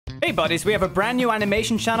Hey buddies, we have a brand new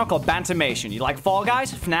animation channel called Bantamation. You like Fall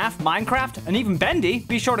Guys, FNAF, Minecraft, and even Bendy?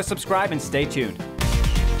 Be sure to subscribe and stay tuned.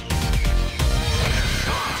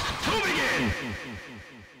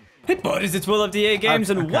 Hey buddies, it's Will of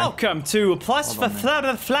DAGames and welcome to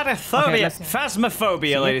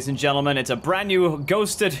PHASMOPHOBIA, ladies and gentlemen. It's a brand new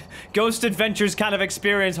Ghost Adventures kind of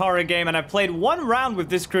experience horror game, and I played one round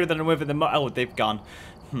with this crew that I'm with at the oh, they've gone.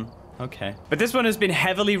 Okay. But this one has been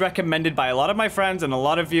heavily recommended by a lot of my friends and a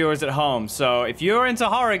lot of viewers at home. So if you're into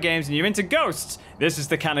horror games and you're into ghosts, this is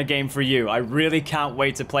the kind of game for you. I really can't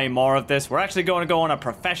wait to play more of this. We're actually going to go on a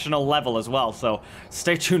professional level as well, so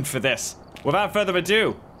stay tuned for this. Without further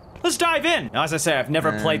ado, let's dive in. Now, as I say, I've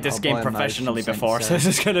never played this game professionally before, so this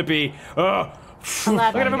is going to be... look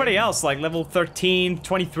at everybody else, like level 13,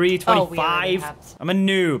 23, 25. I'm a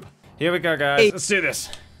noob. Here we go, guys. Let's do this.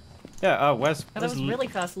 Yeah, oh, where's that was really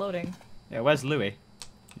fast loading. Yeah, where's Louis?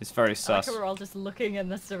 He's very sus. We're all just looking in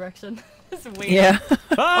this direction. It's weird. Yeah.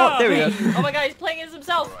 Oh, there we go. Oh my god, he's playing as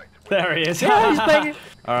himself. There he is. Yeah, he's playing it.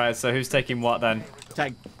 Alright, so who's taking what then?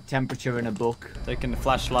 Take temperature in a book. Taking the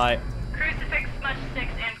flashlight. Crucifix, smudge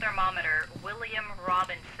sticks, and thermometer. William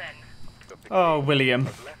Robinson. Oh, William.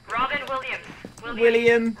 Robin Williams.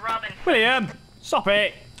 William. Robin. William! Stop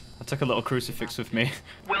it! I took a little crucifix with me.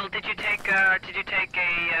 Will, did you take a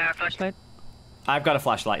flashlight? I've got a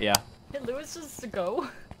flashlight, yeah. Did Lewis just go?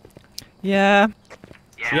 Yeah.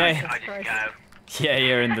 Yeah. I just go. Yeah,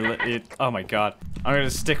 you're in the... oh my god. I'm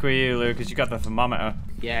gonna stick with you, Lou, because you got the thermometer.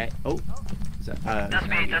 Yeah. Oh.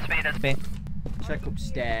 That's me. Check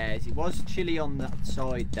upstairs. It was chilly on that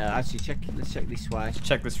side though. Actually, let's check this way.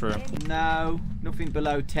 Check this room. No, nothing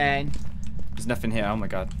below 10. There's nothing here, oh my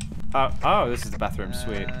god. Oh, this is the bathroom,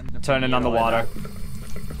 sweet. Turning on the here water.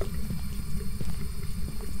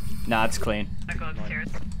 Nah, it's clean. I go upstairs.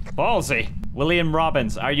 Ballsy! William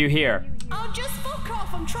Robbins, are you here? Oh, just fuck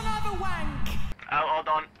off, I'm trying to have a wank. Oh, hold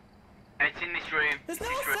on. It's in this room. There's no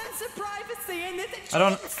sense of privacy in this. I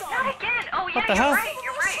don't... Not again! Oh yeah, the hell?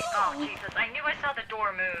 You're right. Oh Jesus, I knew I saw the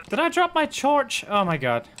door move. Did I drop my torch? Oh my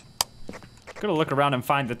god. Gotta look around and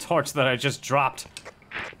find the torch that I just dropped.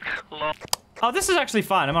 Hello. Oh, this is actually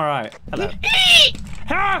fine. I'm alright. Hello.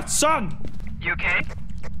 Ah, son! You okay?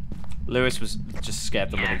 Lewis was just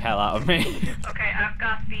scared the living hell out of me. Okay, I've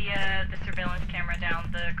got the surveillance camera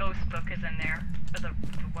down. The ghost book is in there. Or the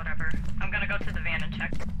whatever. I'm gonna go to the van and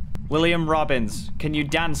check. William Robbins, can you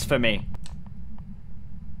dance for me?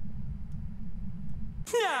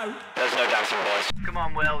 No. There's no dancing, boys. Come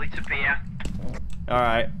on, Will, it's up here.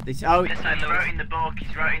 Alright. This He's wrote in the book.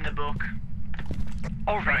 He's writing the book.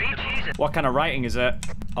 Oh, really? Jesus. What kind of writing is it?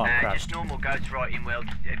 Oh, crap. Just normal ghost writing, Will.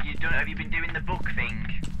 Have you been doing the book thing?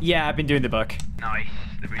 Yeah, I've been doing the book. Nice.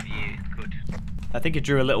 The review. Good. I think you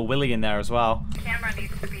drew a little Willy in there as well. The camera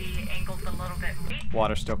needs to be angled a little bit more.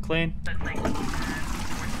 Water's still clean. So it's like,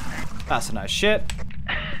 That's a nice shit.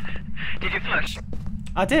 Did you flush?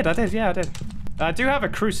 I did, yeah, I did. I do have a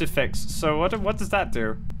crucifix, so what does that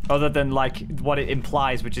do? Other than, like, what it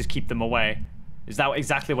implies, which is keep them away. Is that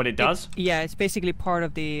exactly what it does? Yeah, it's basically part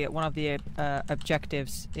of one of the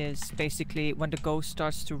objectives is basically when the ghost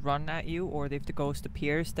starts to run at you, or if the ghost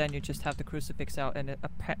appears, then you just have the crucifix out, and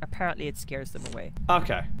apparently it scares them away.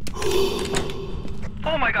 Okay.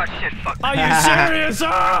 Oh my god, shit, fuck. Are you serious?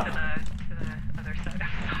 Ah! to the other side.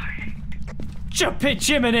 I'm sorry. Jumpy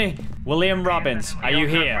Jiminy! William Robbins, are you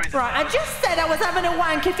here? Right, I just said I was having a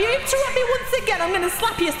wank. If you interrupt me once again, I'm gonna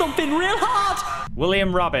slap you something real hard.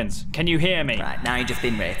 William Robbins, can you hear me? Right, now you've just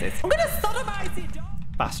been racist. I'm gonna sodomize you, dog.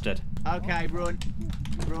 Bastard. Okay, run.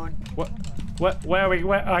 Run. Where are we?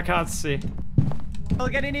 Where? I can't see. Oh,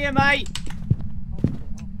 get in here, mate.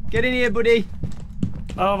 Get in here, buddy.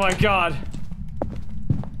 Oh my god.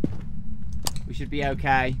 We should be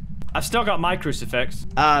okay. I've still got my crucifix.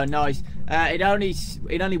 Oh, nice. It only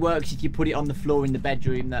works if you put it on the floor in the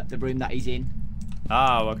bedroom, the room that he's in.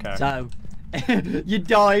 Oh, okay. So, you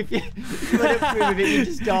die if you went up through with it. You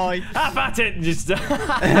just die. Have at it! Just.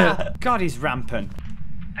 God, he's rampant.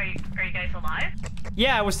 Are you guys alive?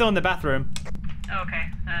 Yeah, we're still in the bathroom. Okay,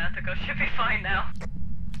 the ghost should be fine now.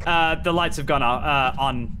 The lights have gone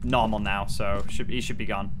on normal now, so he should be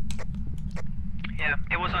gone. Yeah,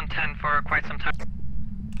 it was on 10 for quite some time.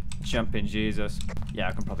 Jumping Jesus. Yeah,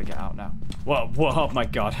 I can probably get out now. Whoa, oh my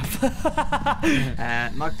god.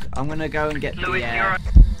 I'm gonna go and get Louis, the.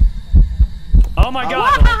 Oh my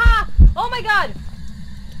god! Oh my god!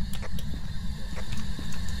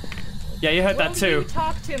 Yeah, you heard that too. You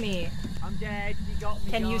talk to me. I'm dead. You got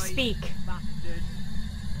me. Can you speak? Bastard.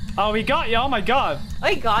 Oh, he got you. Oh my god.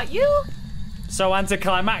 I got you? So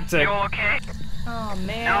anticlimactic. You okay? Oh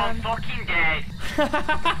man. No, I'm fucking dead.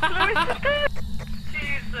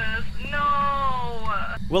 Jesus.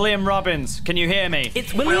 William Robbins, can you hear me?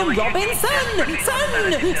 It's William Robinson!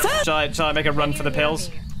 Son! Shall I make a run for the pills?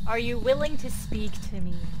 Are you willing to speak to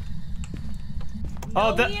me?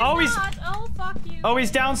 Oh, he's Oh, fuck you. Oh,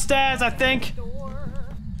 he's downstairs, I think.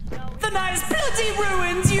 The nice bloody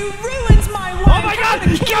ruins! You ruined my work! Oh my God!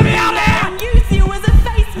 Get me out of here! And use you as a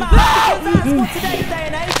face mask! Because that's what today's day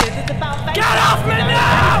and age is. It's about face Get off me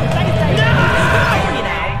now!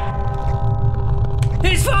 No!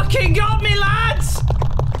 He's fucking got me, lads!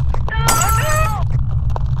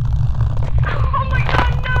 Oh my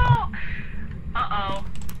god, no! Uh-oh.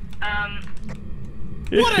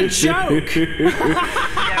 What a joke!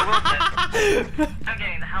 Yeah, well done. I'm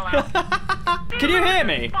getting the hell out. Can you hear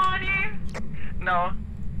me? Body. No.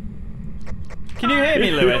 Can you hear me,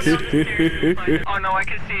 Lewis? Oh no, I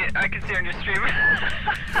can see it. I can see it on your stream.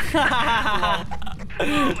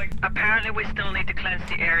 Apparently we still need to cleanse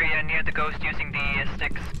the area near the ghost using the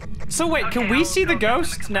sticks. So wait, can we see the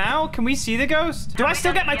ghost now? Can we see the ghost? Do I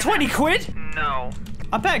still get my 20 quid? No.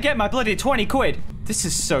 I better get my bloody 20 quid. This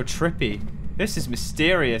is so trippy. This is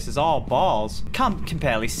mysterious as all balls. Can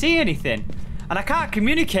barely see anything. And I can't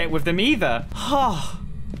communicate with them either.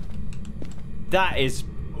 That is...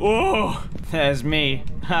 Oh, there's me.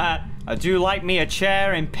 I do like me a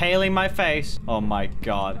chair impaling my face. Oh my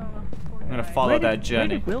god. I'm gonna follow their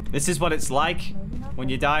journey. This is what it's like when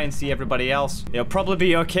you die and see everybody else. It'll probably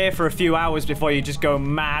be okay for a few hours before you just go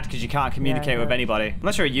mad because you can't communicate with anybody.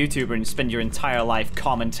 Unless you're a YouTuber and spend your entire life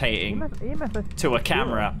commentating to a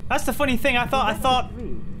camera. That's the funny thing. I thought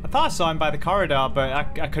I saw him by the corridor, but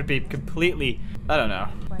I could be completely... I don't know.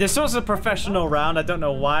 This was a professional round. I don't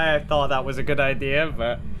know why I thought that was a good idea,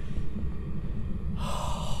 but...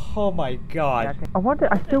 Oh my god.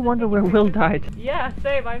 I still wonder where Will died. Yeah,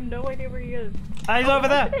 same. I have no idea where he is. He's over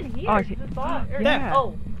there. Here. There.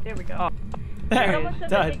 Oh, there we go. There. Someone said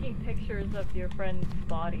that Died. taking pictures of your friend's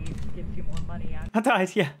body gives you more money. I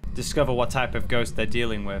died, yeah. Discover what type of ghost they're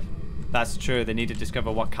dealing with. That's true, they need to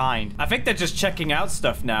discover what kind. I think they're just checking out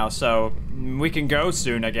stuff now, so we can go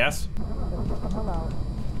soon, I guess.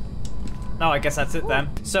 No, I guess that's it then.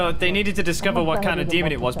 So they needed to discover what kind of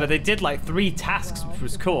demon it was, but they did like 3 tasks, which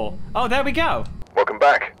was cool. Oh, there we go. Welcome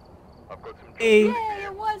back. I've got some Hey. Yeah,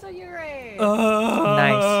 it was a Uri.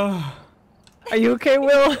 Nice. Are you okay,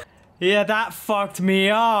 Will? Yeah, that fucked me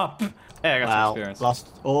up. Hey, I got some Well, experience. lost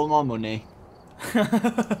all my money.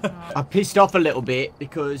 I pissed off a little bit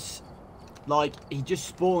because, like, he just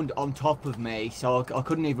spawned on top of me, so I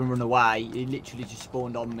couldn't even run away. He literally just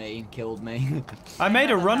spawned on me and killed me. I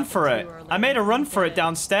made a run for it. I made a run for it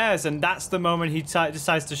downstairs, and that's the moment he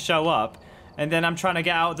decides to show up. And then I'm trying to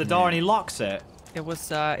get out the door, and he locks it. It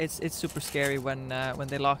was it's super scary when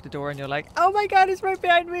they lock the door and you're like, oh my god, it's right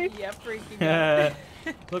behind me. Yeah, freaking out.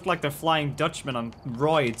 Looked like the Flying Dutchman on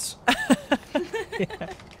roids.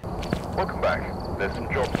 Welcome back. There's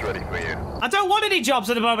some jobs ready for you. I don't want any jobs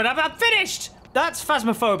at the moment. I'm finished. That's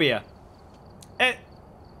Phasmophobia.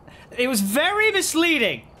 It was very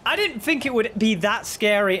misleading. I didn't think it would be that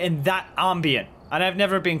scary and that ambient. And I've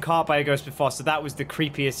never been caught by a ghost before, so that was the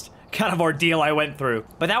creepiest kind of ordeal I went through.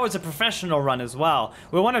 But that was a professional run as well.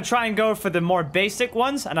 We want to try and go for the more basic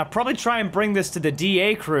ones, and I'll probably try and bring this to the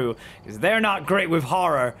DA crew, because they're not great with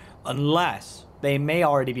horror, unless they may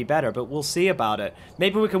already be better, but we'll see about it.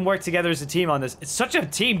 Maybe we can work together as a team on this. It's such a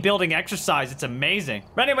team building exercise, it's amazing.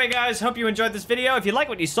 But anyway, guys, hope you enjoyed this video. If you like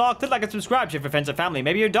what you saw, click like and subscribe, share for friends and family,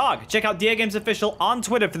 maybe your dog. Check out DAGames Official on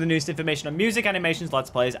Twitter for the newest information on music, animations, let's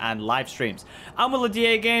plays, and live streams. I'm Will of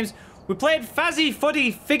DAGames. We played Fuzzy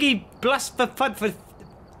Footy Figgy Bless for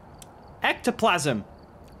Ectoplasm.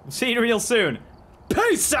 We'll see you real soon.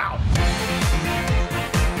 Peace out!